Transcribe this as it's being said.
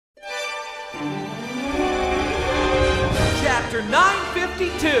Chapter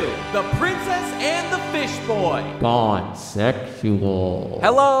 952, The Princess and the Fish Boy. Gone sexual.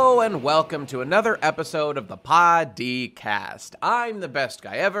 Hello and welcome to another episode of the Pod-D-Cast. I'm the best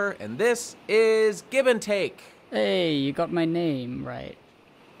guy ever, and this is Give and Take. Hey, you got my name right.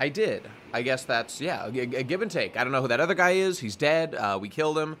 I did. I guess that's, a give and take. I don't know who that other guy is. He's dead. We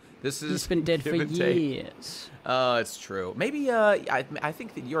killed him. This is He's been dead for Give and Take. years. It's true. Maybe, I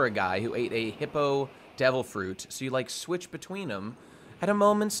think that you're a guy who ate a hippo devil fruit, so you, switch between them at a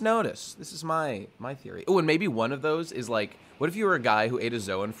moment's notice. This is my theory. Oh, and maybe one of those is, what if you were a guy who ate a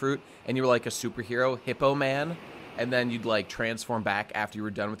zoan fruit, and you were, a superhero hippo man, and then you'd, transform back after you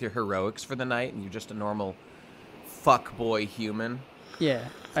were done with your heroics for the night, and you're just a normal fuckboy human? Yeah,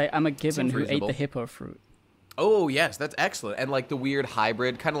 I'm a gibbon who ate reasonable. the hippo fruit. Oh, yes, that's excellent. And, the weird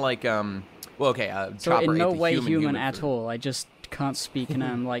hybrid, kind of like, So Chopper in no ate the way human at fruit. all. I just can't speak, and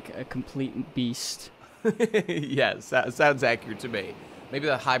I'm like a complete beast. Yes, that sounds accurate to me. Maybe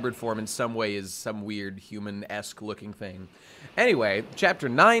the hybrid form in some way is some weird human-esque looking thing. Anyway, chapter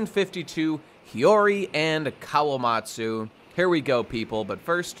 952, Hiyori and Kawamatsu. Here we go, people. But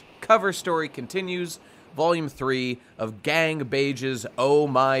first, cover story continues. Volume 3 of Gang Bage's Oh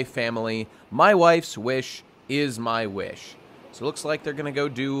My Family. My wife's wish is my wish. So it looks like they're going to go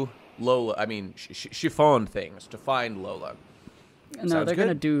do chiffon things to find Lola. No, Sounds they're going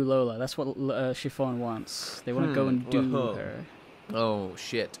to good. do Lola. That's what Chiffon wants. They want to go and do whoa. her. Oh,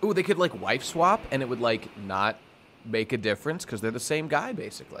 shit. Ooh, they could, wife swap, and it would, not make a difference, because they're the same guy,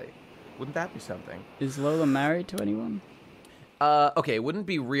 basically. Wouldn't that be something? Is Lola married to anyone? Okay, it wouldn't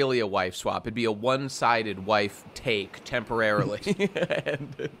be really a wife swap. It'd be a one-sided wife take, temporarily.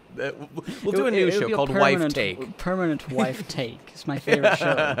 And we'll do a new show called Wife Take. Permanent Wife Take. It's my favorite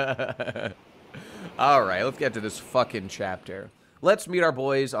show. All right, let's get to this fucking chapter. Let's meet our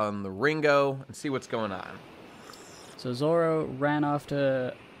boys on the Ringo and see what's going on. So Zoro ran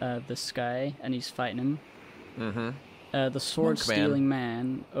after this guy, and he's fighting him. Mm-hmm. The sword-stealing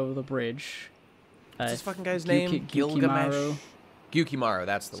man over the bridge. What's this fucking guy's name? Gilgamesh? Gyukimaru,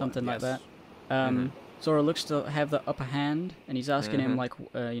 that's the something one. like that. Zoro looks to have the upper hand, and he's asking him,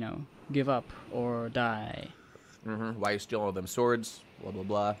 give up or die. Mm-hmm. Why are you stealing all them swords? Blah, blah,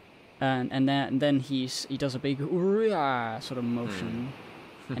 blah. And then he does a big "Urya" sort of motion,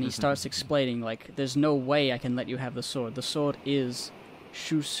 and he starts explaining, there's no way I can let you have the sword. The sword is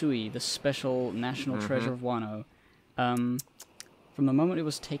Shusui, the special national treasure of Wano. From the moment it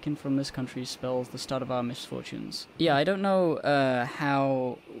was taken from this country spells the start of our misfortunes. Yeah, I don't know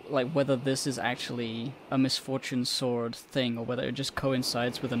how, whether this is actually a misfortune sword thing, or whether it just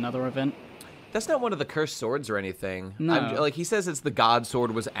coincides with another event. That's not one of the cursed swords or anything. No. He says it's the god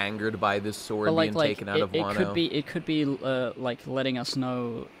sword was angered by this sword being taken out of Wano. It could be letting us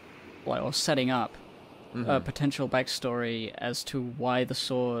know, or setting up a potential backstory as to why the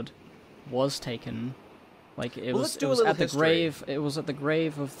sword was taken. It was at the grave. It was at the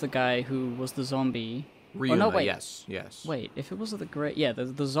grave of the guy who was the zombie. Ryuma, oh, no, wait. yes. Wait, if it was at the grave,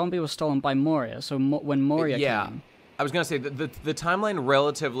 the zombie was stolen by Moria. So when Moria came. I was going to say, the timeline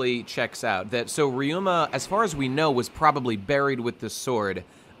relatively checks out. So Ryuma, as far as we know, was probably buried with this sword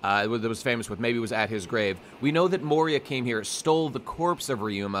that was famous with, maybe was at his grave. We know that Moria came here, stole the corpse of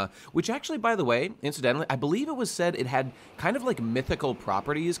Ryuma, which actually, by the way, incidentally, I believe it was said it had kind of mythical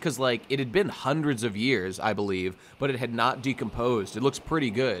properties, because it had been hundreds of years, I believe, but it had not decomposed. It looks pretty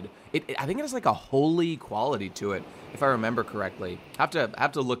good. I think it has a holy quality to it, if I remember correctly. I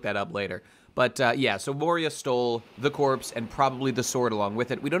have to look that up later. But, so Moria stole the corpse and probably the sword along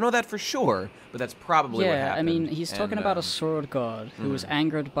with it. We don't know that for sure, but that's probably what happened. Yeah, I mean, he's talking about a sword god who was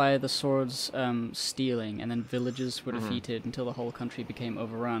angered by the sword's stealing, and then villages were defeated until the whole country became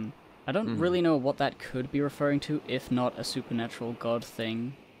overrun. I don't really know what that could be referring to, if not a supernatural god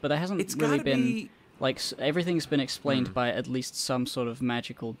thing. But there hasn't really been... everything's been explained by at least some sort of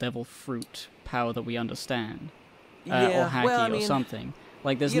magical devil fruit power that we understand. Or haki or something.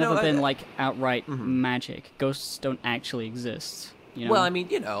 There's never been, outright magic. Ghosts don't actually exist, you know? Well,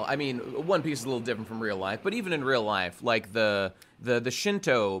 One Piece is a little different from real life, but even in real life, the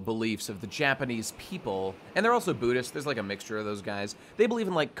Shinto beliefs of the Japanese people, and they're also Buddhist, there's a mixture of those guys. They believe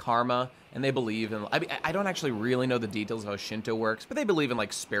in karma, and they believe in, I don't actually really know the details of how Shinto works, but they believe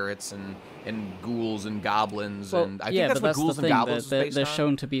in spirits and ghouls and goblins, and I think that's what ghouls and goblins is based they're on.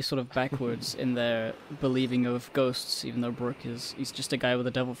 shown to be sort of backwards in their believing of ghosts, even though Brook he's just a guy with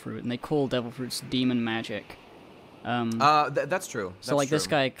a devil fruit, and they call devil fruits demon magic. That's true. So this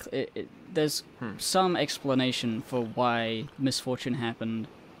guy, there's some explanation for why misfortune happened.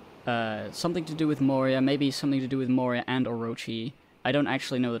 Something to do with Moria, maybe something to do with Moria and Orochi. I don't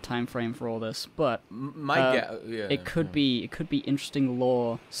actually know the time frame for all this, but Yeah, it could be interesting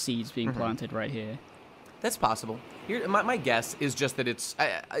lore seeds being planted right here. That's possible. Here, my guess is just that it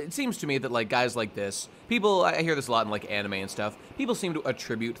seems to me that, like, guys like this, people, I hear this a lot in, like, anime and stuff, people seem to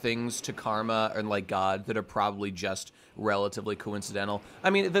attribute things to karma and, like, God that are probably just relatively coincidental.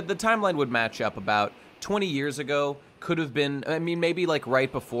 I mean, the timeline would match up about 20 years ago, could have been, I mean, maybe, like,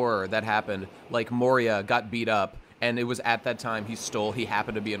 right before that happened, like, Moria got beat up, and it was at that time he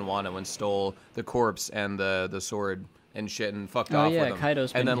happened to be in Wano and stole the corpse and the sword and shit and fucked off with him.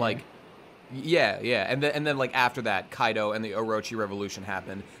 Kaido's been and then, here. like, yeah, and then like after that, Kaido and the Orochi Revolution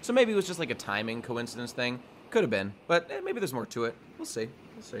happened. So maybe it was just like a timing coincidence thing. Could have been, but maybe there's more to it. We'll see.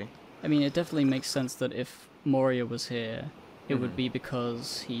 I mean, it definitely makes sense that if Moria was here, it would be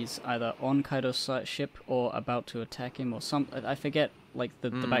because he's either on Kaido's ship or about to attack him or some. I forget like the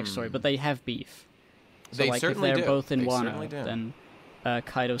backstory, but they have beef. So They like certainly if they're do. both in They certainly Wano, do. then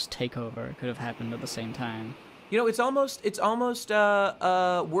Kaido's takeover could have happened at the same time. You know, it's almost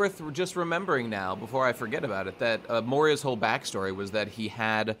worth just remembering now, before I forget about it, that Moria's whole backstory was that he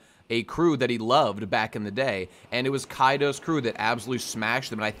had a crew that he loved back in the day, and it was Kaido's crew that absolutely smashed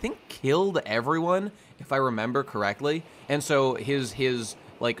them, and I think killed everyone, if I remember correctly. And so his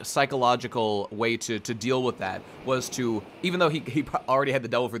like psychological way to deal with that was to, even though he already had the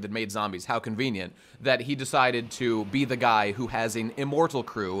devil fruit that made zombies, how convenient, that he decided to be the guy who has an immortal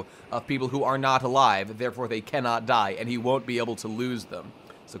crew of people who are not alive, therefore they cannot die, and he won't be able to lose them.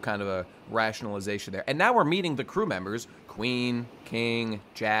 So kind of a rationalization there. And now we're meeting the crew members, Queen, King,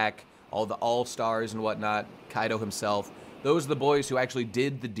 Jack, all the all-stars and whatnot, Kaido himself. Those are the boys who actually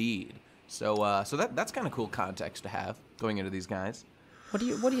did the deed. So that's kind of cool context to have going into these guys. What do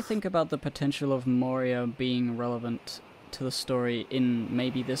you think about the potential of Moria being relevant to the story in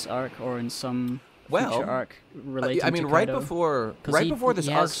maybe this arc or in some future arc related I mean, to right Kaido? before this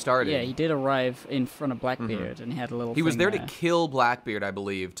he arc has- started. Yeah, he did arrive in front of Blackbeard, and he had a little. He was thing there to kill Blackbeard, I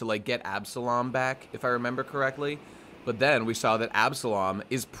believe, to like get Absalom back, if I remember correctly. But then we saw that Absalom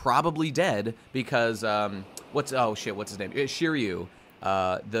is probably dead because what's his name? Shiryu,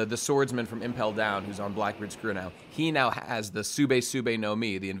 the swordsman from Impel Down, who's on Blackbeard's crew now. He now has the Sube no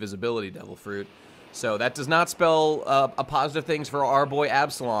Mi, the invisibility devil fruit. So that does not spell a positive things for our boy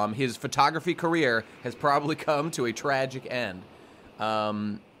Absalom. His photography career has probably come to a tragic end.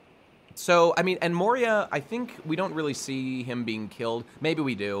 So, I mean, and Moria, I think we don't really see him being killed. Maybe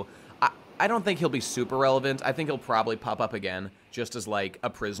we do. I don't think he'll be super relevant. I think he'll probably pop up again, just as, like, a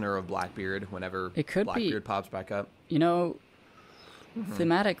prisoner of Blackbeard whenever It could Blackbeard pops back up. You know,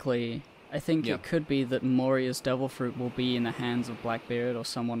 thematically, I think Yeah. it could be that Moria's devil fruit will be in the hands of Blackbeard or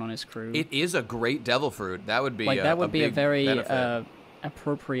someone on his crew. It is a great devil fruit. That would be like that would be a big very benefit.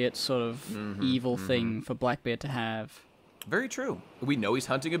 appropriate sort of evil thing for Blackbeard to have. Very true. We know he's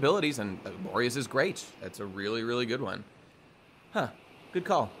hunting abilities, and Moria's is great. That's a really, really good one. Huh. Good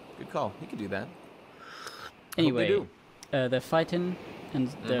call. Good call. He could do that. Anyway, I hope they do. they're fighting, and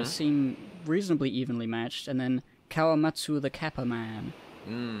they seem reasonably evenly matched, and then Kawamatsu the Kappa Man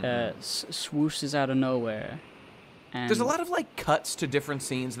swooshes out of nowhere. And There's a lot of, like, cuts to different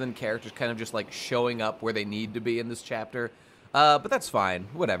scenes and then characters kind of just, like, showing up where they need to be in this chapter. But that's fine.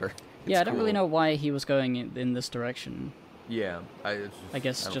 Whatever. I don't really cool. know why he was going in this direction. Yeah. I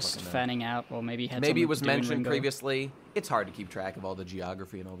guess don't just fucking know. fanning out, or maybe had Maybe something it was to do in mentioned Ringo. previously. It's hard to keep track of all the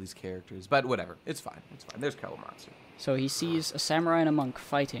geography and all these characters. But whatever. It's fine. It's fine. There's Kawamatsu. So he sees a samurai and a monk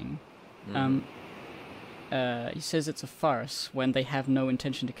fighting. He says it's a farce when they have no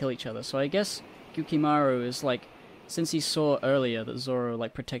intention to kill each other. So I guess Yukimaru is like, since he saw earlier that Zoro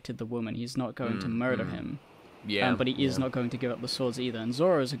like protected the woman, he's not going to murder him. Yeah. But he is not going to give up the swords either. And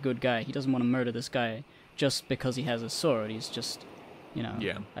Zoro is a good guy. He doesn't want to murder this guy just because he has a sword. He's just,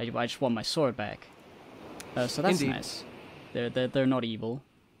 Yeah. I just want my sword back. So that's Indeed. nice. They're not evil.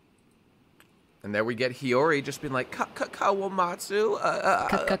 And there we get Hiyori just being like, Kawamatsu,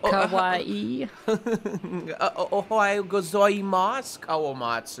 Kawaii. Ohio gozaimasu,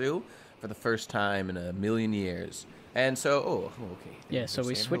 Kawamatsu, for the first time in a million years. And so, okay. Yeah, so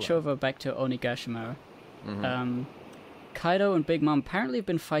we Saying switch hello. over back to Onigashima. Kaido and Big Mom apparently have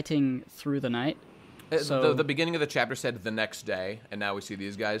been fighting through the night. So The beginning of the chapter said the next day, and now we see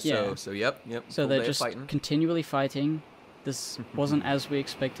these guys. Yeah. So yep. So full they're day of just fighting. continually fighting. This wasn't as we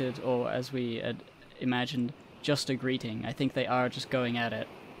expected or as we had imagined, just a greeting. I think they are just going at it,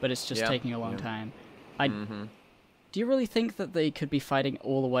 but it's just Yeah, taking a long yeah. time. Do you really think that they could be fighting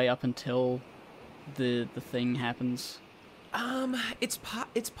all the way up until the thing happens? It's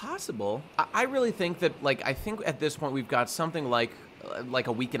possible. I really think that, I think at this point we've got something like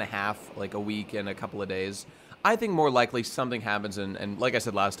a week and a half, like a week and a couple of days. I think more likely something happens, and like I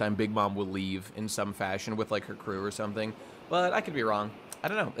said last time, Big Mom will leave in some fashion with like her crew or something. But I could be wrong. I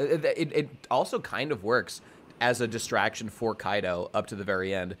don't know. It also kind of works as a distraction for Kaido up to the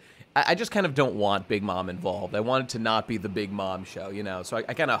very end. I just kind of don't want Big Mom involved. I want it to not be the Big Mom show, you know? So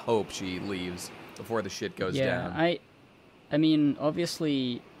I kind of hope she leaves before the shit goes down. I mean,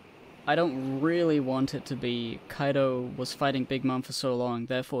 obviously, I don't really want it to be Kaido was fighting Big Mom for so long,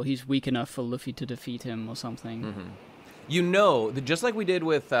 therefore he's weak enough for Luffy to defeat him or something. Mm-hmm. You know, just like we did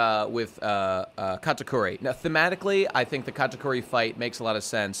with Katakuri. Now, thematically, I think the Katakuri fight makes a lot of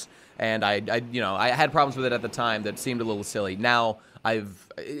sense, and I had problems with it at the time that seemed a little silly. Now,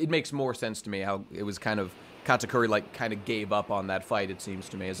 it makes more sense to me how it was kind of Katakuri like kind of gave up on that fight. It seems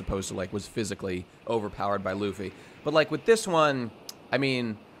to me, as opposed to like was physically overpowered by Luffy. But like with this one, I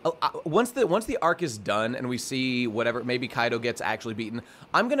mean, once the arc is done and we see whatever, maybe Kaido gets actually beaten,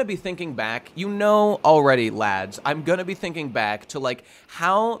 I'm gonna be thinking back. You know already, lads. I'm gonna be thinking back to like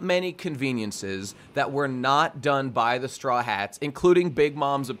how many conveniences that were not done by the Straw Hats, including Big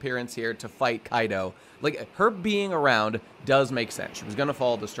Mom's appearance here to fight Kaido. Like, her being around does make sense. She was going to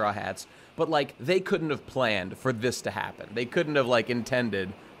follow the Straw Hats. But, like, they couldn't have planned for this to happen. They couldn't have, like,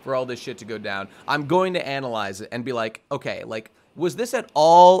 intended for all this shit to go down. I'm going to analyze it and be like, okay, like, was this at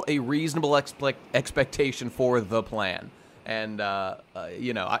all a reasonable expectation for the plan? And,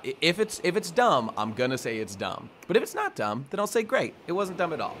 you know, if it's dumb, I'm going to say it's dumb. But if it's not dumb, then I'll say, great, it wasn't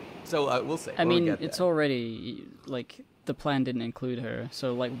dumb at all. So we'll see. I mean, it's already, like, the plan didn't include her.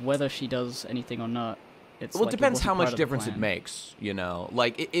 So, like, whether she does anything or not, well, it depends how much difference it makes, you know?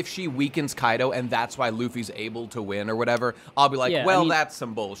 Like, if she weakens Kaido and that's why Luffy's able to win or whatever, I'll be like, well, I mean, that's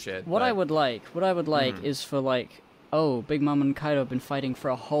some bullshit. What I would like is for, like, oh, Big Mom and Kaido have been fighting for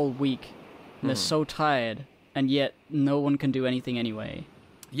a whole week, and they're so tired, and yet no one can do anything anyway.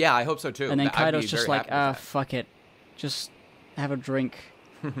 Yeah, I hope so, too. And then Kaido's just like, fuck it. Just have a drink.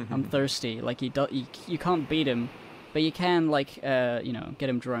 I'm thirsty. Like, you can't beat him, but you can, like, you know, get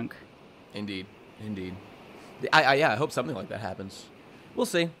him drunk. Indeed. I hope something like that happens. We'll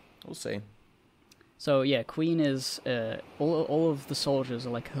see. So yeah, Queen is all of the soldiers are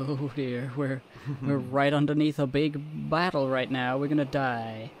like, oh dear, we're right underneath a big battle right now. We're gonna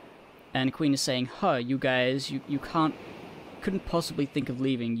die. And Queen is saying, you guys, you couldn't possibly think of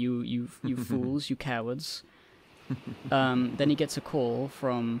leaving. You fools, you cowards. Then he gets a call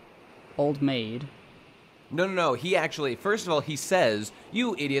from Old Maid. No. He actually, first of all, he says,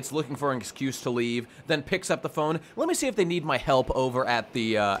 you idiots looking for an excuse to leave, then picks up the phone. Let me see if they need my help over at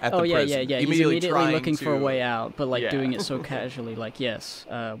the prison. Yeah. He's immediately looking for a way out, but, like, doing it so casually. Like, yes,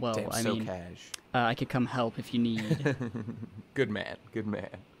 well, damn, I so mean, cash. I could come help if you need. Good man.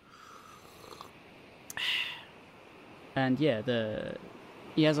 And, yeah,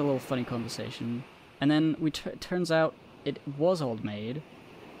 he has a little funny conversation. And then turns out it was Old Maid.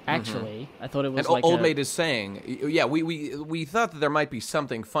 Actually, I thought it was and like Old Maid is saying, yeah, we thought that there might be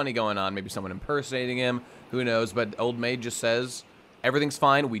something funny going on, maybe someone impersonating him, who knows, but Old Maid just says, everything's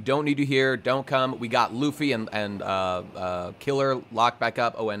fine, we don't need you here, don't come, we got Luffy and Killer locked back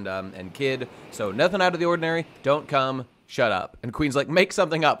up, and Kid, so nothing out of the ordinary, don't come, shut up. And Queen's like, make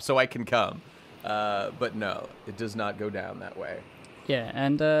something up so I can come. But no, it does not go down that way. Yeah,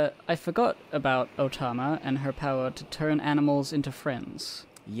 and I forgot about Otama and her power to turn animals into friends.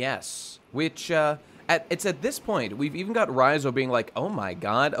 Yes, which, it's at this point, we've even got Raizo being like, oh my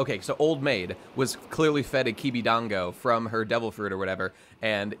god. Okay, so Old Maid was clearly fed a Kibidango from her devil fruit or whatever,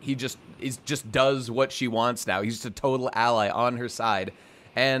 and he just does what she wants now. He's just a total ally on her side.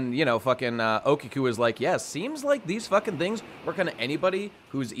 And, you know, fucking Okiku is like, yeah, seems like these fucking things work on anybody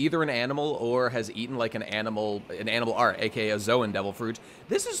who's either an animal or has eaten, like, an animal art, aka a Zoan devil fruit.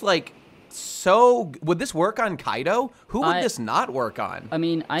 This is, like... So, would this work on Kaido? Who would this not work on? I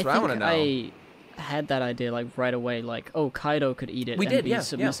mean, I think I had that idea, like, right away, like, oh, Kaido could eat it and be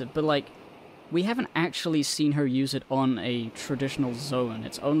submissive. Yeah. But, like, we haven't actually seen her use it on a traditional Zoan.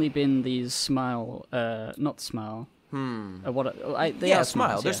 It's only been these Smile, not Smile. They are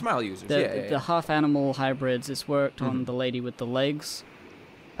Smile. They're Smile users. The half-animal hybrids, it's worked on the lady with the legs.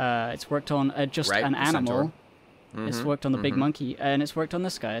 It's worked on just an animal. It's worked on the big monkey, and it's worked on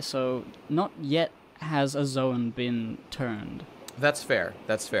this guy, so not yet has a Zoan been turned. That's fair.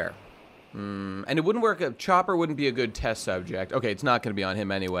 And it wouldn't work, Chopper wouldn't be a good test subject. Okay, it's not going to be on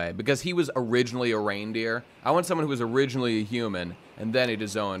him anyway, because he was originally a reindeer. I want someone who was originally a human, and then ate a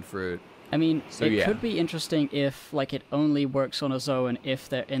Zoan fruit. I mean, it could be interesting if, like, it only works on a Zoan if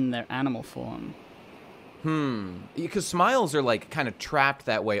they're in their animal form. Because Smiles are, like, kind of trapped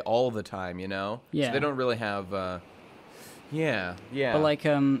that way all the time, you know? Yeah. So they don't really have, yeah. But, like,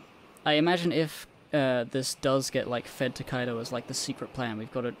 I imagine if this does get like fed to Kaido as like the secret plan.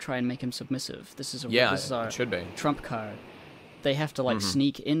 We've got to try and make him submissive. This is our it should be. trump card. They have to like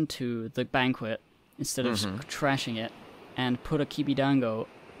sneak into the banquet instead of trashing it, and put a kibidango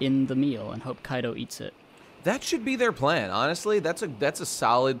in the meal and hope Kaido eats it. That should be their plan. Honestly, that's a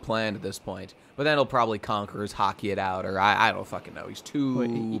solid plan at this point. But then he'll probably Conqueror's hockey it out, or I don't fucking know. He's too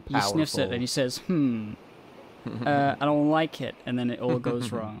He powerful. sniffs it and he says, I don't like it, and then it all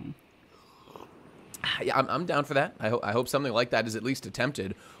goes wrong. Yeah, I'm down for that. I hope something like that is at least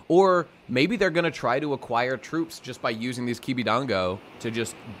attempted. Or maybe they're going to try to acquire troops just by using these Kibidango to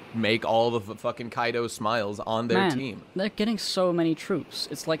just make all the fucking Kaido smiles on their team. They're getting so many troops.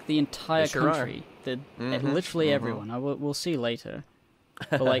 It's like the entire country. Literally everyone. We'll see later.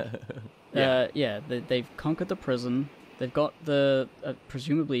 But like, they've conquered the prison. They've got the,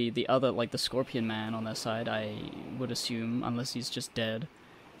 presumably the other, like the Scorpion Man on their side, I would assume, unless he's just dead.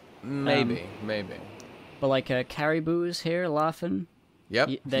 Maybe. But like, Caribou is here laughing. Yep,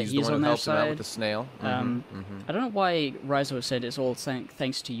 He's the one on who their helps him out side. with the snail. I don't know why Raizo said it's all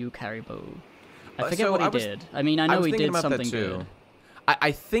thanks to you, Caribou. I forget so what he I was- did. I mean, I know was he thinking did about that something too. good.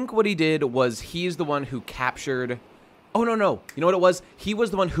 I think what he did was he's the one who captured... Oh, no. You know what it was? He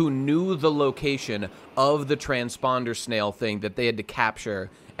was the one who knew the location of the transponder snail thing that they had to capture,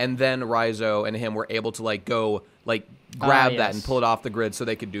 and then Raizo and him were able to, like, go, like, grab that and yes. pull it off the grid so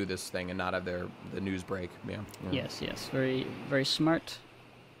they could do this thing and not have the news break. Yeah. Yes. Very, very smart.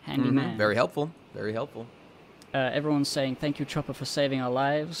 Handy man. Very helpful. Everyone's saying, thank you, Chopper, for saving our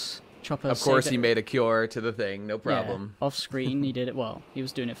lives. Chopper Of course, saved he it. made a cure to the thing. No problem. Yeah, off screen, he did it. Well, he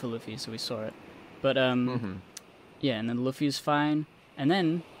was doing it for Luffy, so we saw it. But, yeah, and then Luffy's fine. And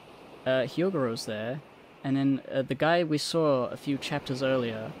then Hyogoro's there. And then the guy we saw a few chapters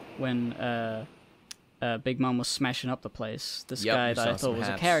earlier when Big Mom was smashing up the place. This Yep, guy we that saw I some thought was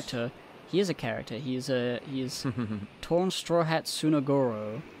a hats. character. He is a character. He is Torn Straw Hat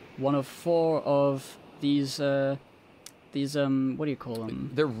Tsunagoro, one of 4 of these what do you call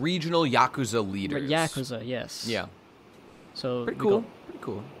them? They're regional Yakuza leaders. Yakuza, yes. Yeah. So Pretty we cool. got, Pretty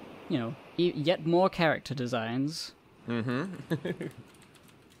cool. you know, yet more character designs.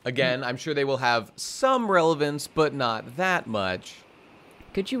 Again, I'm sure they will have some relevance, but not that much.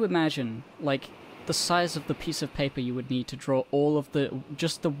 Could you imagine, like, the size of the piece of paper you would need to draw all of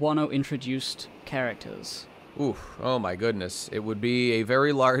just the Wano introduced characters? Oof, oh my goodness. It would be a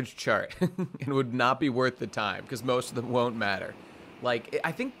very large chart. It would not be worth the time, because most of them won't matter. Like,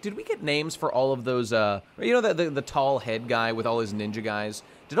 I think, did we get names for all of those, you know, the tall head guy with all his ninja guys?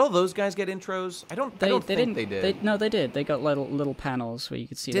 Did all those guys get intros? I don't think they did. No, they did. They got little panels where you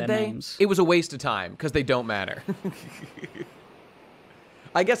could see Did their they? names. It was a waste of time, because they don't matter.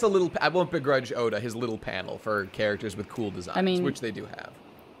 I guess I won't begrudge Oda his little panel for characters with cool designs, which they do have.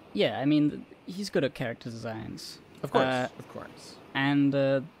 Yeah, I mean, he's good at character designs. Of course. And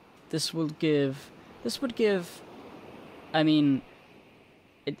this would give, I mean,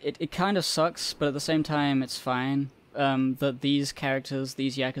 it kind of sucks, but at the same time, it's fine. That these characters,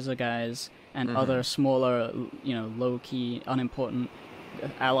 these Yakuza guys, and other smaller, you know, low-key, unimportant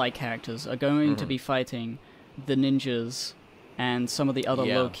ally characters are going to be fighting the ninjas and some of the other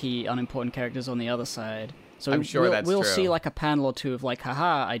low-key, unimportant characters on the other side. So I'm sure we'll true. see like a panel or two of like,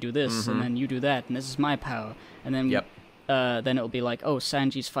 haha, I do this, and then you do that, and this is my power. And then then it'll be like, oh,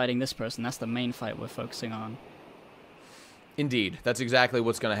 Sanji's fighting this person. That's the main fight we're focusing on. Indeed, that's exactly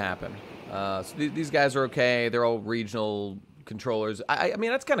what's going to happen. So these guys are okay. They're all regional controllers. I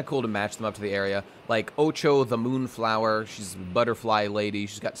mean, that's kind of cool to match them up to the area. Like Ocho the Moonflower. She's a butterfly lady.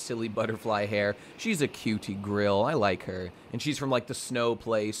 She's got silly butterfly hair. She's a cutie grill. I like her. And she's from like the snow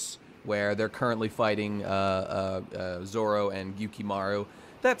place where they're currently fighting Zoro and Yukimaru.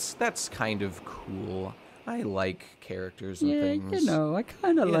 That's kind of cool. I like characters and things. Yeah, you know, I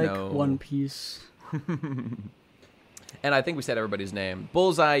kind of like One Piece. And I think we said everybody's name.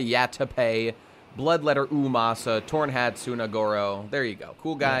 Bullseye Yatape, Bloodletter Umasa, Torn Hat Tsunagoro. There you go.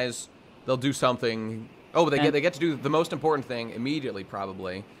 Cool guys. Yeah. They'll do something. Oh, they get to do the most important thing immediately,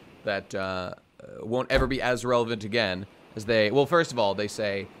 probably, that won't ever be as relevant again. As they, well, first of all, they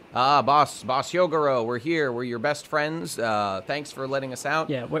say, Boss Hyogoro, we're here. We're your best friends. Thanks for letting us out.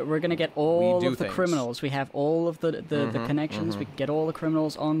 Yeah, we're going to get all of the things. criminals. We have all of the connections. We can get all the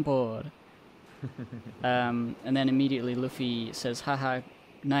criminals on board. And then immediately Luffy says, haha,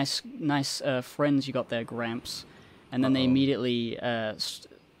 nice friends you got there, Gramps. And then they immediately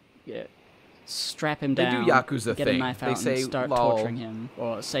strap him down, do Yakuza get thing. a knife out and start torturing him,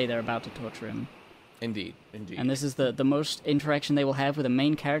 or say they're about to torture him. Indeed. And this is the most interaction they will have with the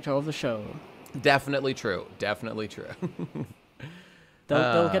main character of the show. Definitely true.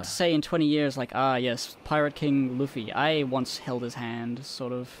 They'll get to say in 20 years, like, ah, yes, Pirate King Luffy. I once held his hand,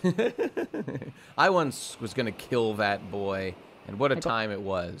 sort of. I once was gonna kill that boy, and what a time it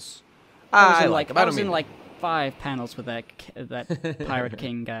was. I I was in like 5 panels with that Pirate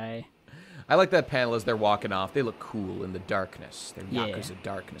King guy. I like that panel as they're walking off. They look cool in the darkness. They're Yeah. Yakuza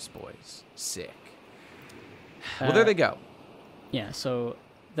Darkness boys. Sick. Well, there they go. Yeah, so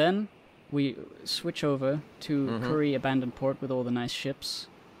then we switch over to Curry Abandoned Port with all the nice ships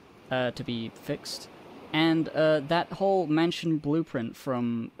to be fixed. And that whole mansion blueprint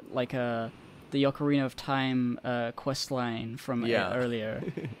from, like, the Ocarina of Time quest line from earlier.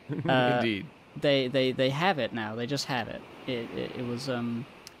 Indeed. They have it now. They just have it. It was,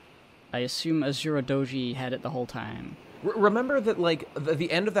 I assume Azura Doji had it the whole time. Remember that, like,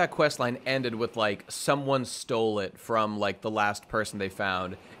 the end of that quest line ended with, like, someone stole it from, like, the last person they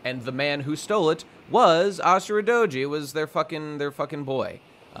found, and the man who stole it was Ashura Doji. It was their fucking boy,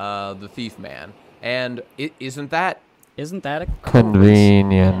 the thief man. And isn't that a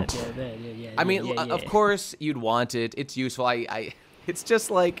Convenient. Yeah, I mean, of course you'd want it. It's useful. It's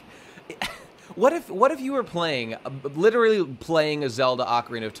just like, what if you were literally playing a Zelda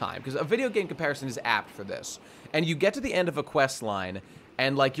Ocarina of Time? Because a video game comparison is apt for this. And you get to the end of a quest line,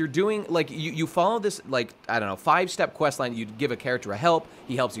 and like you're doing, like you follow this, like, I don't know, 5-step quest line. You give a character a help.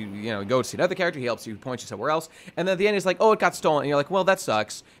 He helps you, go to see another character. He helps you, point you somewhere else. And then at the end, it's like, oh, it got stolen. And you're like, well, that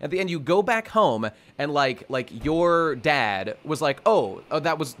sucks. At the end, you go back home, and like your dad was like,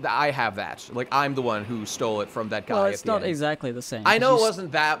 I have that. Like, I'm the one who stole it from that guy. Well, it's at the not end. exactly the same. I know it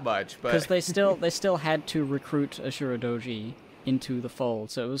wasn't that much, but because they still had to recruit Ashura Doji into the fold,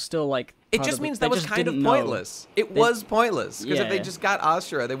 so it was still like. It just means that was kind of pointless. It was pointless, because if they just got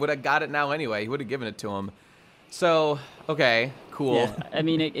Ashura, they would have got it now anyway. He would have given it to him. So, okay, cool. Yeah, I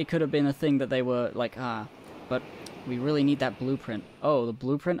mean, it could have been a thing that they were like, but we really need that blueprint. Oh, the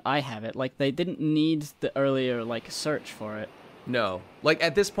blueprint? I have it. Like, they didn't need the earlier, like, search for it. No. Like,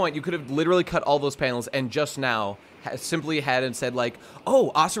 at this point, you could have literally cut all those panels and just now simply had and said, like,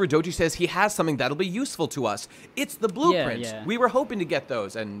 oh, Ashura Doji says he has something that'll be useful to us. It's the blueprint. Yeah. We were hoping to get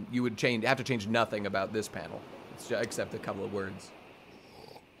those, and you would have to change nothing about this panel, except a couple of words.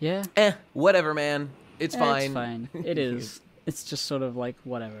 Yeah. Whatever, man. It's fine. It's fine. It is. It's just sort of like,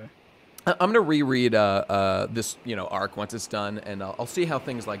 whatever. I'm going to reread this, arc once it's done, and I'll see how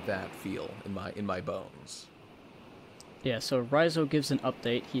things like that feel in my bones. Yeah, so Raizo gives an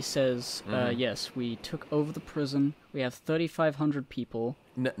update. He says, yes, we took over the prison. We have 3,500 people.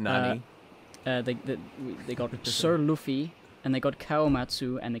 Nani? They got Sir Luffy, and they got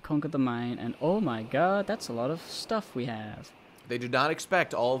Kawamatsu, and they conquered the mine, and oh my god, that's a lot of stuff we have. They did not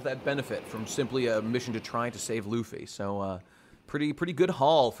expect all of that benefit from simply a mission to try to save Luffy, so pretty good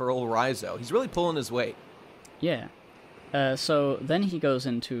haul for old Raizo. He's really pulling his weight. Yeah. So then he goes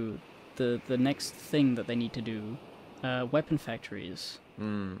into the next thing that they need to do. Weapon factories.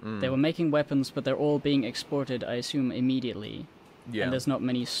 They were making weapons, but they're all being exported, I assume, immediately. Yeah. And there's not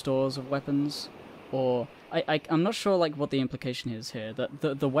many stores of weapons. Or I'm not sure like what the implication is here. That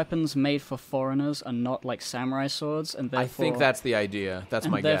the weapons made for foreigners are not like samurai swords, and therefore I think that's the idea. That's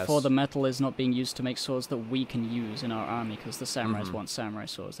my guess. Therefore, the metal is not being used to make swords that we can use in our army, because the samurais want samurai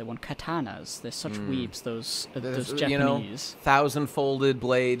swords. They want katanas. They're such weebs. Those Japanese. 1,000-folded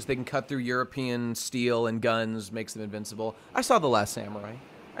blades. They can cut through European steel and guns. Makes them invincible. I saw The Last Samurai.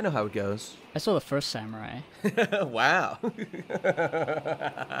 I know how it goes. I saw the first samurai. Wow.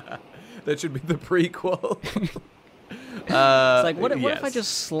 That should be the prequel. It's like, what if I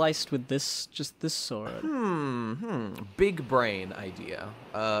just sliced with this sword? Big brain idea.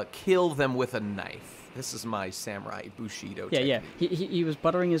 Kill them with a knife. This is my samurai Bushido technique. Yeah. He was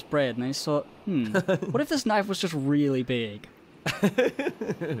buttering his bread, and he thought, what if this knife was just really big?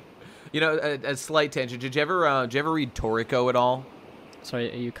 A slight tangent. Did you ever read Toriko at all?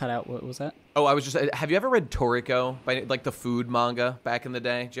 Sorry, you cut out. What was that? Oh, I was just. Have you ever read Toriko, like the food manga back in the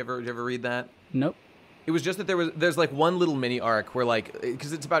day? Did you ever read that? Nope. It was just that there's like one little mini arc where like,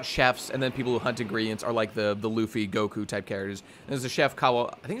 because it's about chefs and then people who hunt ingredients are like the Luffy, Goku type characters. And there's a chef I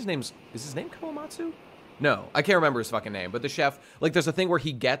think is his name Kawamatsu? No, I can't remember his fucking name. But the chef, like, there's a thing where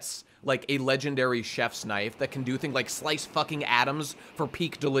he gets like a legendary chef's knife that can do things like slice fucking atoms for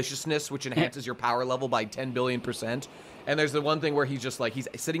peak deliciousness, which enhances your power level by 10 billion%. And there's the one thing where he's just like, he's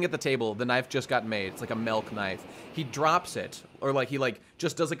sitting at the table, the knife just got made, it's like a milk knife. He drops it, or like he like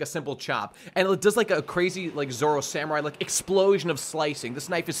just does like a simple chop, and it does like a crazy like Zoro Samurai like explosion of slicing. This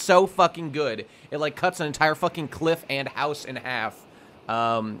knife is so fucking good, it like cuts an entire fucking cliff and house in half.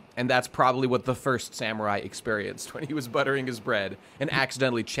 And that's probably what the first samurai experienced when he was buttering his bread and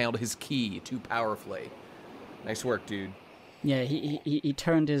accidentally channeled his ki too powerfully. Nice work, dude. Yeah, he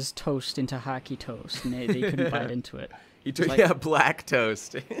turned his toast into haki toast, and they couldn't bite into it. He took like- black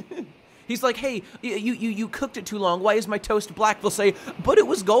toast. He's like, hey, you cooked it too long. Why is my toast black? They'll say, but it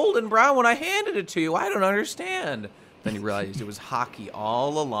was golden brown when I handed it to you. I don't understand. Then he realized it was haki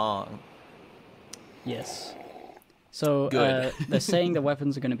all along. Yes. So Good. they're saying the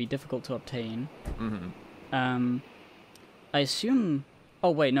weapons are going to be difficult to obtain. Mm-hmm. I assume.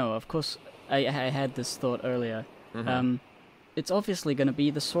 Oh wait, no. Of course, I had this thought earlier. Mm-hmm. It's obviously going to be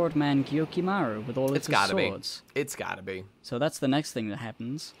the swordman Gyokimaru with all of It's his gotta swords. be. It's gotta be. So that's the next thing that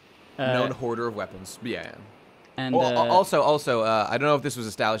happens. Known hoarder of weapons. Yeah. And Well, also, I don't know if this was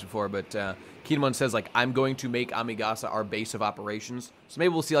established before, but Kinemon says, like, I'm going to make Amigasa our base of operations. So maybe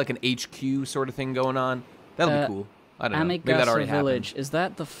we'll see, like, an HQ sort of thing going on. That'll be cool. I don't know. Maybe that Amigasa already village, happened. is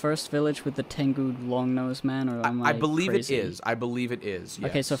that the first village with the Tengu long-nosed man, or am I believe crazy? it is. I believe it is,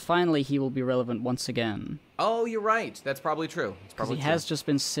 yes. Okay, so finally he will be relevant once again. Oh, you're right. That's probably true. It's Because probably he true. has just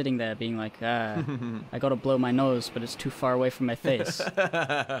been sitting there being like, I gotta blow my nose, but it's too far away from my face.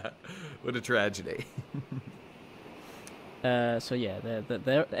 What a tragedy. So yeah,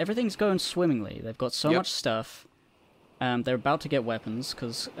 everything's going swimmingly. They've got so Yep. much stuff. They're about to get weapons,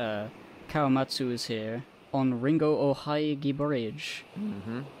 because Kawamatsu is here on Ringo Ohaigi Bridge.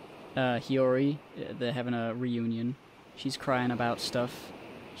 Mm-hmm. Hiyori, they're having a reunion. She's crying about stuff.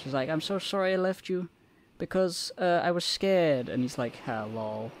 She's like, I'm so sorry I left you, because I was scared. And he's like, ha,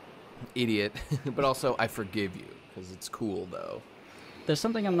 lol. Idiot. But also, I forgive you, because it's cool, though. There's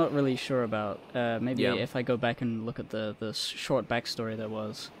something I'm not really sure about. Maybe Yeah. if I go back and look at the short backstory there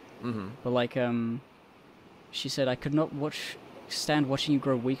was. Mm-hmm. But like, she said, I could not stand watching you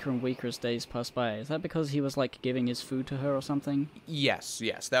grow weaker and weaker as days pass by. Is that because he was like giving his food to her or something? Yes,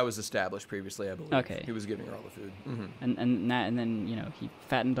 that was established previously, I believe. Okay. He was giving her all the food. Mm-hmm. And then he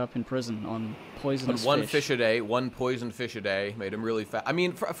fattened up in prison on poisonous One fish a day, one poisoned fish a day, made him really fat. I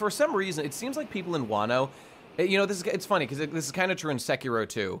mean, for some reason, it seems like people in Wano, it's funny because this is kind of true in Sekiro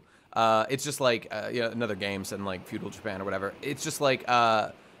too. It's just like another game set in like feudal Japan or whatever. It's just like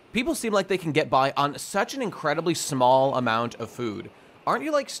people seem like they can get by on such an incredibly small amount of food. Aren't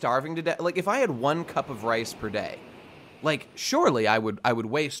you like starving to death? Like if I had 1 cup of rice per day, like surely I would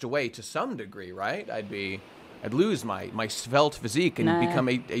waste away to some degree, right? I'd lose my svelte physique and become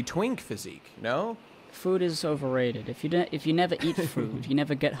a twink physique, no? Food is overrated. If you never eat food, you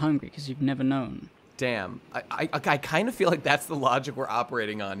never get hungry because you've never known. Damn, I kind of feel like that's the logic we're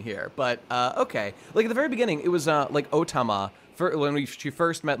operating on here. But okay, like at the very beginning, it was like Otama. When she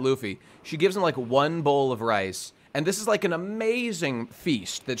first met Luffy, she gives him like 1 bowl of rice, and this is like an amazing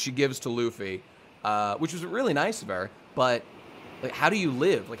feast that she gives to Luffy, which was really nice of her. But like, how do you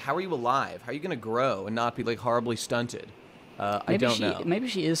live? Like, how are you alive? How are you gonna grow and not be like horribly stunted? I don't know. Maybe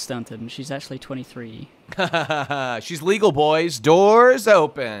she is stunted and she's actually 23. She's legal, boys. Doors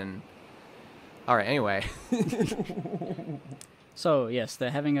open. All right. Anyway. So yes,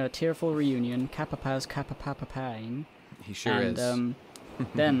 they're having a tearful reunion. Kappa's kappapapaing. He sure And is.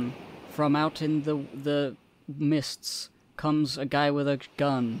 then from out in the mists comes a guy with a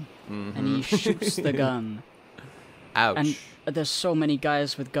gun, and he shoots the gun. Ouch. And there's so many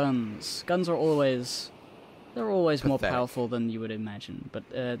guys with guns. Guns are always more Pathetic. powerful than you would imagine. But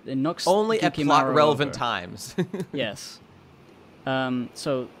it knocks Only at Gyukimaru plot-relevant over. times. Yes.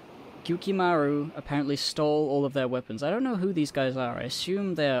 So Gyukimaru apparently stole all of their weapons. I don't know who these guys are. I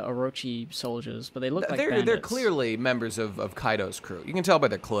assume they're Orochi soldiers, but they look like bandits. They're clearly members of Kaido's crew. You can tell by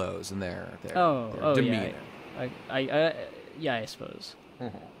their clothes and their demeanor. Yeah, I suppose.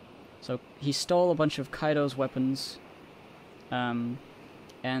 So he stole a bunch of Kaido's weapons, and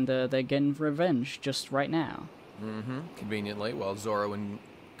they're getting revenge just right now. Mm-hmm. Conveniently, while Zoro and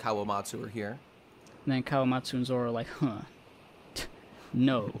Kawamatsu are here. And then Kawamatsu and Zoro are like,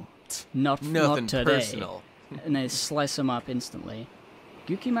 no, not Nothing today. personal. And they slice him up instantly.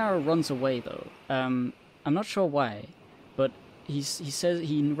 Gyukimaru runs away though. I'm not sure why, but he says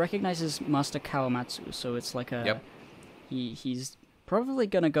he recognizes Master Kawamatsu, so it's like a Yep. he's probably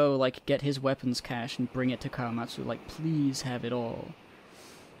gonna go like get his weapons cache and bring it to Kawamatsu, like please have it all.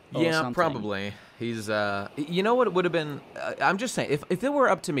 Or Yeah, something. probably. He's, you know what it would have been? I'm just saying, if it were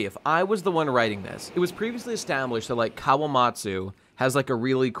up to me, if I was the one writing this, it was previously established that, like, Kawamatsu has, like, a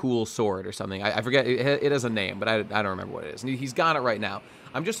really cool sword or something. I forget, it has a name, but I don't remember what it is. And he's got it right now.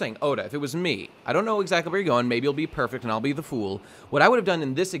 I'm just saying, Oda, if it was me, I don't know exactly where you're going, maybe you'll be perfect and I'll be the fool. What I would have done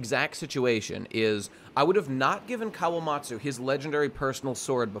in this exact situation is I would have not given Kawamatsu his legendary personal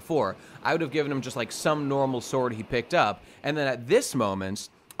sword before. I would have given him just, like, some normal sword he picked up. And then at this moment,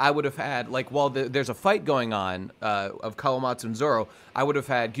 I would have had, like, while there's a fight going on of Kawamatsu and Zoro, I would have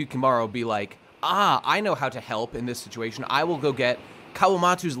had Gyukimaru be like, I know how to help in this situation. I will go get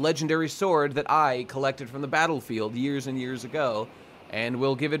Kawamatsu's legendary sword that I collected from the battlefield years and years ago, and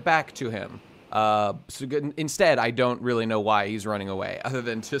we'll give it back to him. Instead, I don't really know why he's running away, other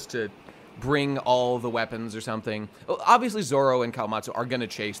than just to bring all the weapons or something. Obviously, Zoro and Kawamatsu are going to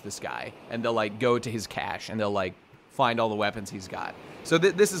chase this guy, and they'll, like, go to his cache, and they'll, like, find all the weapons he's got. So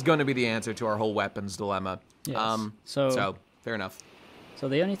this is going to be the answer to our whole weapons dilemma. Yes. So, fair enough. So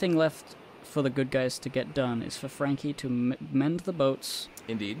the only thing left for the good guys to get done is for Frankie to mend the boats.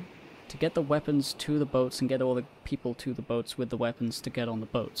 Indeed. To get the weapons to the boats and get all the people to the boats with the weapons to get on the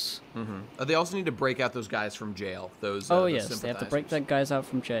boats. Mm-hmm. They also need to break out those guys from jail. Those yes, they have to break that guys out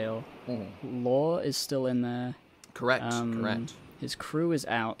from jail. Law is still in there. Correct. Correct. His crew is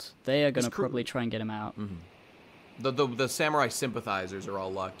out. They are going to probably try and get him out. The samurai sympathizers are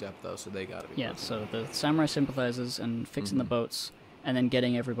all locked up though, so they gotta be. Yeah, so the samurai sympathizers and fixing the boats and then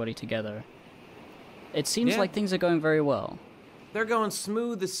getting everybody together. It seems like things are going very well. They're going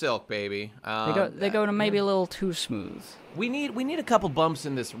smooth as silk, baby. They're going maybe a little too smooth. We need a couple bumps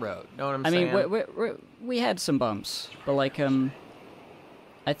in this road. Know what I'm saying? I mean, we had some bumps, but like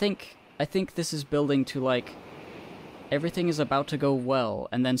I think this is building to like everything is about to go well,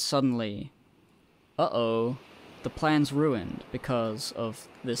 and then suddenly, the plan's ruined because of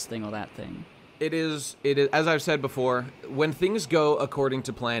this thing or that thing. It is, as I've said before, when things go according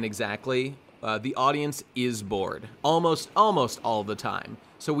to plan exactly, the audience is bored almost all the time.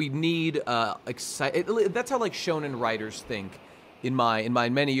 So we need that's how like shonen writers think. In my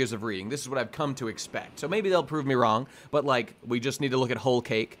many years of reading, this is what I've come to expect. So maybe they'll prove me wrong, but like we just need to look at Whole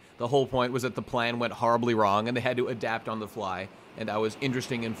Cake. The whole point was that the plan went horribly wrong, and they had to adapt on the fly, and that was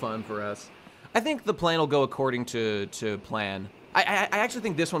interesting and fun for us. I think the plan will go according to plan. I actually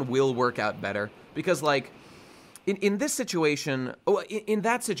think this one will work out better because like. In this situation, in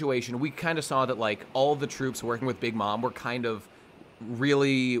that situation, we kind of saw that like all the troops working with Big Mom were kind of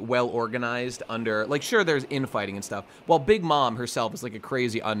really well organized under, like, sure, there's infighting and stuff. While Big Mom herself is like a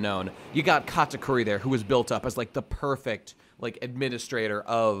crazy unknown, you got Katakuri there, who was built up as like the perfect like administrator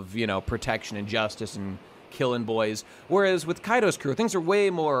of, you know, protection and justice and killing boys. Whereas with Kaido's crew, things are way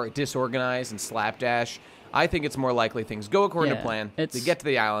more disorganized and slapdash. I think it's more likely things go according to plan. They get to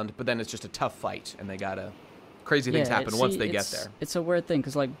the island, but then it's just a tough fight, and they gotta. Crazy things happen once they get there. It's a weird thing,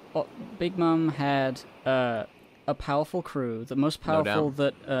 because, like, Big Mom had a powerful crew, the most powerful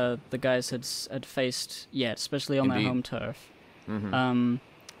that the guys had faced yet, especially on their home turf.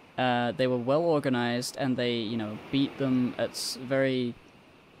 They were well organized, and they, you know, beat them at very,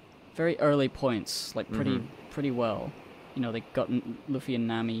 very early points, like, pretty well. You know, they got Luffy and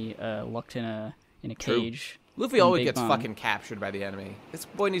Nami locked in a cage. Luffy always gets fucking captured by the enemy. This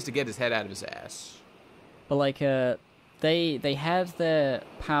boy needs to get his head out of his ass. But like they had their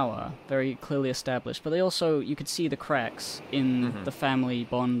power very clearly established, but they also, you could see the cracks in the family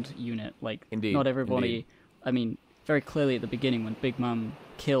bond unit. Like, not everybody. I mean, very clearly at the beginning when Big Mom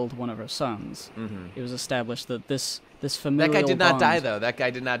killed one of her sons, it was established that this familial. That guy did not bond, die though. That guy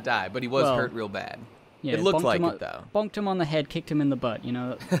did not die, but he was hurt real bad. Yeah, it looked like it though. Bonked him on the head, kicked him in the butt. You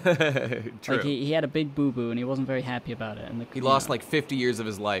know. True. Like he had a big boo boo and he wasn't very happy about it. And he lost like 50 years of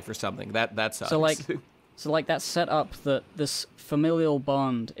his life or something. That sucks. So like that set up that this familial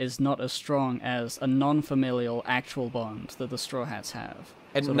bond is not as strong as a non-familial actual bond that the Straw Hats have.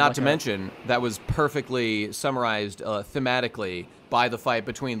 And sort not like to mention, that was perfectly summarized thematically by the fight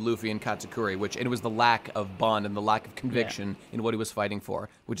between Luffy and Katakuri, and it was the lack of bond and the lack of conviction in what he was fighting for,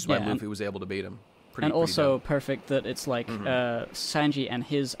 which is why Luffy was able to beat him. Pretty also dope. Perfect that it's like Sanji and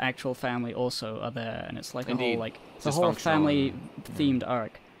his actual family also are there, and it's like a whole like the whole family themed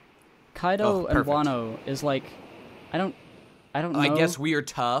arc. Kaido and Wano is like, I don't know. I guess we are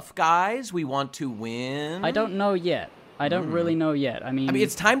tough guys. We want to win. I don't know yet. I don't really know yet. I mean,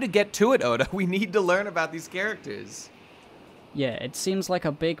 it's time to get to it, Oda. We need to learn about these characters. Yeah, it seems like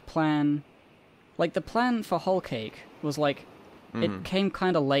a big plan. Like the plan for Whole Cake was like, it came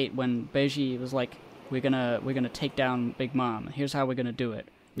kind of late when Beiji was like, we're gonna take down Big Mom. Here's how we're gonna do it.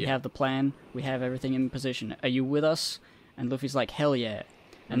 We have the plan. We have everything in position. Are you with us? And Luffy's like, hell yeah.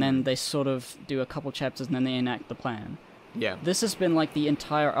 And then they sort of do a couple chapters, and then they enact the plan. Yeah. This has been like the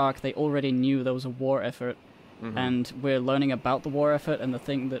entire arc. They already knew there was a war effort, and we're learning about the war effort and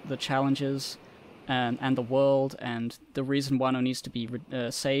the challenges, and the world, and the reason Wano needs to be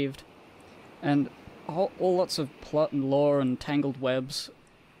saved, and all lots of plot and lore and tangled webs.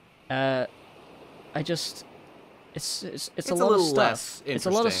 It's a lot of stuff. It's a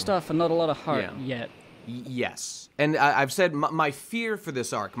lot of stuff and not a lot of heart yet. Yes. And I've said my fear for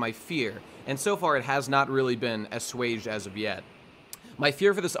this arc, and so far it has not really been assuaged as of yet, My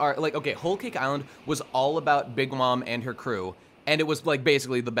fear for this arc, like, okay, Whole Cake Island was all about Big Mom and her crew, and it was like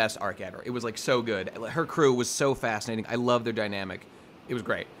basically the best arc ever. It was like so good. Her crew was so fascinating. I love their dynamic. It was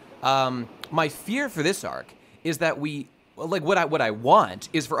great. My fear for this arc is that what I want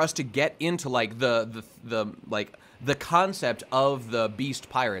is for us to get into like the concept of the Beast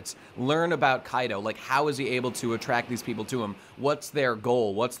Pirates, learn about Kaido, like how is he able to attract these people to him? What's their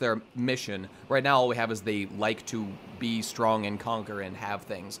goal? What's their mission? Right now all we have is they like to be strong and conquer and have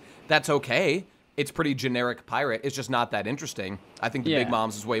things. That's okay. It's pretty generic pirate. It's just not that interesting. I think the Big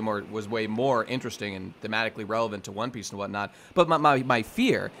Moms was way more interesting and thematically relevant to One Piece and whatnot. But my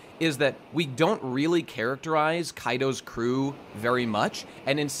fear is that we don't really characterize Kaido's crew very much,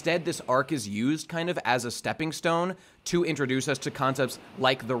 and instead this arc is used kind of as a stepping stone to introduce us to concepts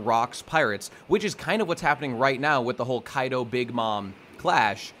like the Rocks Pirates, which is kind of what's happening right now with the whole Kaido Big Mom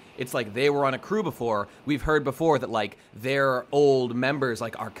clash. It's like they were on a crew before. We've heard before that like their old members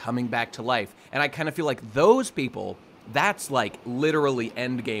like are coming back to life. And I kind of feel like those people, that's like literally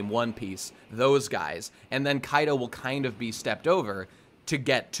endgame One Piece, those guys. And then Kaido will kind of be stepped over to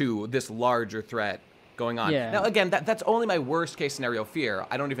get to this larger threat going on. Yeah. Now, again, that's only my worst case scenario fear.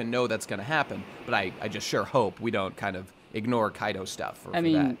 I don't even know that's going to happen. But I just sure hope we don't kind of ignore Kaido stuff. I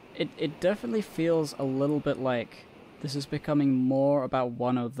mean, it definitely feels a little bit like this is becoming more about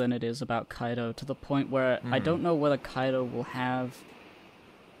Wano than it is about Kaido, to the point where I don't know whether Kaido will have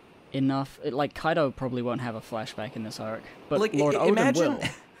enough. Like, Kaido probably won't have a flashback in this arc, but like, Lord Oden will.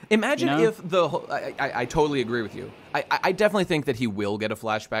 Imagine you know? if the whole... I totally agree with you. I definitely think that he will get a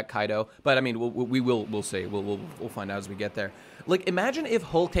flashback, Kaido, but I mean, we'll see. We'll find out as we get there. Like, imagine if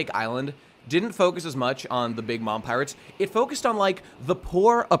Whole Cake Island didn't focus as much on the Big Mom pirates. It focused on, like, the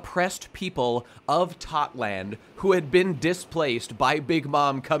poor, oppressed people of Totland who had been displaced by Big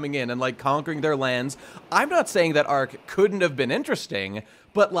Mom coming in and, like, conquering their lands. I'm not saying that arc couldn't have been interesting,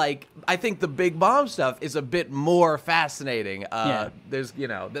 but, like, I think the Big Mom stuff is a bit more fascinating. There's, you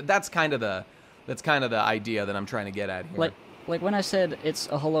know, that's kind of the idea that I'm trying to get at here. Like when I said it's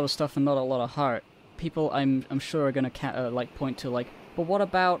a whole lot of stuff and not a lot of heart, people I'm sure are gonna point to like, but what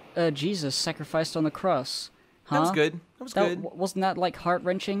about Jesus sacrificed on the cross? Huh? That was good. That was good. Wasn't that like heart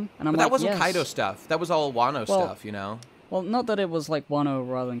wrenching? And I'm but like, that wasn't yes. Kaido stuff. That was all Wano stuff, you know. Well, not that it was like Wano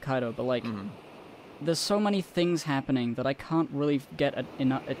rather than Kaido, but like, there's so many things happening that I can't really get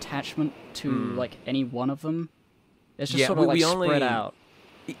enough attachment to like any one of them. It's just sort of like spread out.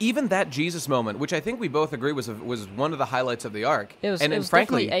 Even that Jesus moment, which I think we both agree was one of the highlights of the arc. It was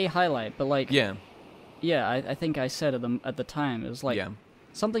frankly, definitely a highlight, but like, yeah, I think I said at the time, it was like,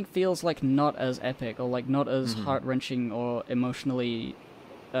 something feels like not as epic or like not as heart-wrenching or emotionally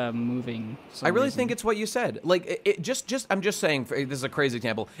moving. I really think it's what you said. Like, I'm just saying, this is a crazy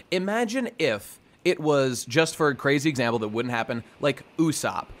example. Imagine if it was, just for a crazy example that wouldn't happen, like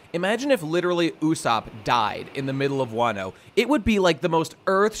Usopp. Imagine if literally Usopp died in the middle of Wano. It would be like the most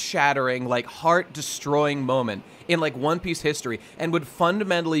earth-shattering, like heart-destroying moment in like One Piece history, and would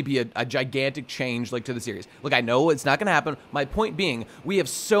fundamentally be a gigantic change like to the series. Look, I know it's not going to happen. My point being, we have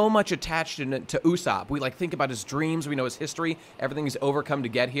so much attached to Usopp. We like think about his dreams. We know his history. Everything he's overcome to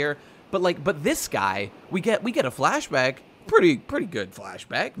get here. But this guy, we get a flashback. Pretty good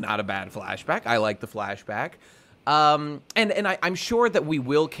flashback. Not a bad flashback. I like the flashback. And I'm sure that we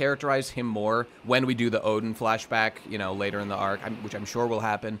will characterize him more when we do the Oden flashback, you know, later in the arc, which I'm sure will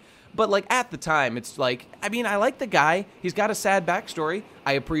happen. But, like, at the time, it's like, I mean, I like the guy. He's got a sad backstory.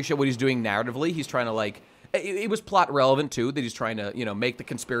 I appreciate what he's doing narratively. He's trying to, like, it was plot relevant, too, that he's trying to, you know, make the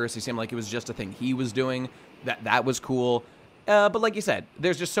conspiracy seem like it was just a thing he was doing. That was cool. But like you said,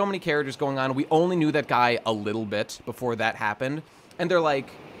 there's just so many characters going on. We only knew that guy a little bit before that happened. And they're like,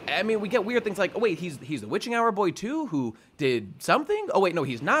 I mean, we get weird things like, oh, wait, he's the Witching Hour boy, too, who did something? Oh, wait, no,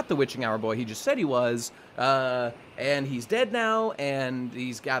 he's not the Witching Hour boy. He just said he was. And he's dead now, and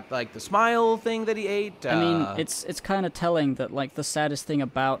he's got, like, the smile thing that he ate. I mean, it's kind of telling that, like, the saddest thing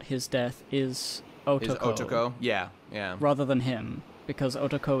about his death is Otoko. Is Otoko? Yeah. Rather than him. Because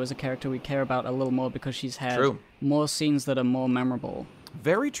Otoko is a character we care about a little more because she's had more scenes that are more memorable.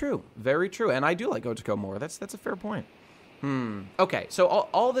 Very true. Very true. And I do like Otoko more. That's a fair point. Okay, so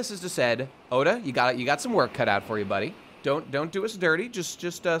all this is to said, Oda, you got some work cut out for you, buddy. Don't do us dirty. Just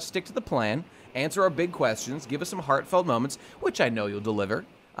stick to the plan. Answer our big questions. Give us some heartfelt moments, which I know you'll deliver.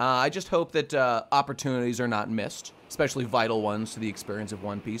 I just hope that opportunities are not missed, especially vital ones to the experience of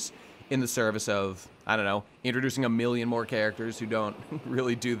One Piece, in the service of, I don't know, introducing a million more characters who don't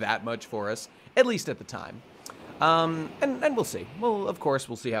really do that much for us, at least at the time. And we'll see. Well, of course,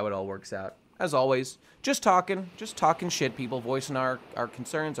 we'll see how it all works out. As always, just talking shit, people, voicing our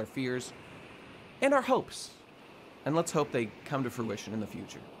concerns, our fears, and our hopes. and let's hope they come to fruition in the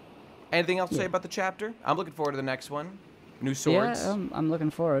future. Anything else to say about the chapter? I'm looking forward to the next one. New swords. Yeah, I'm looking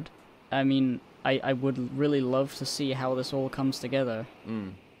forward. I mean, I would really love to see how this all comes together.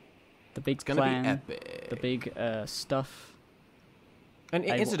 The big It's gonna plan, be epic. the big stuff. And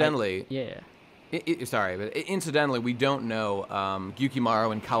incidentally, yeah. Sorry, but incidentally, we don't know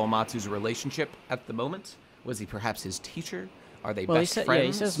Gyukimaru and Kawamatsu's relationship at the moment. Was he perhaps his teacher? Are they best friends? Yeah,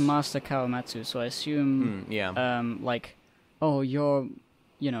 he says Master Kawamatsu, so I assume, like, oh, you're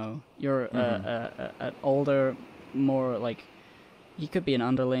an older, more like, he could be an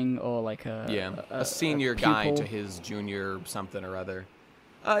underling or like a senior guy to his junior something or other.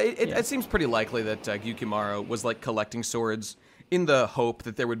 It seems pretty likely that Gyukimaru was like collecting swords in the hope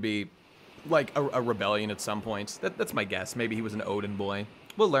that there would be like a rebellion at some point. That's my guess. Maybe he was an Odin boy.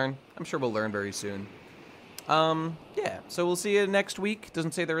 We'll learn. I'm sure we'll learn very soon. Yeah, so we'll see you next week.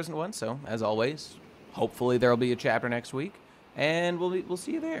 Doesn't say there isn't one, so as always, hopefully there'll be a chapter next week, and we'll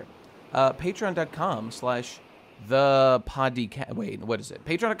see you there. Patreon.com/thepodcast. Wait, what is it?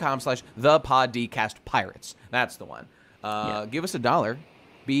 Patreon.com/thepodcastpirates. That's the one. Give us $1.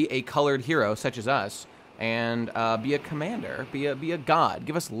 Be a colored hero such as us, and be a commander, be a god.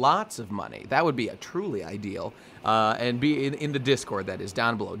 Give us lots of money. That would be truly ideal. And be in the Discord that is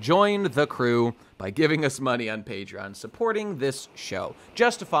down below. Join the crew by giving us money on Patreon, supporting this show.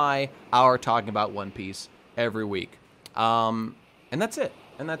 Justify our talking about One Piece every week. And that's it.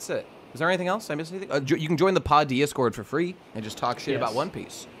 Is there anything else? I missed anything? You can join the Pod Discord for free and just talk shit about One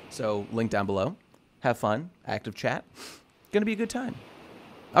Piece. So link down below. Have fun. Active chat. Gonna be a good time.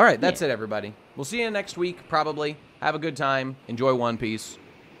 All right, that's it, everybody. We'll see you next week, probably. Have a good time. Enjoy One Piece.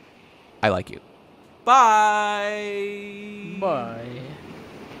 I like you. Bye. Bye.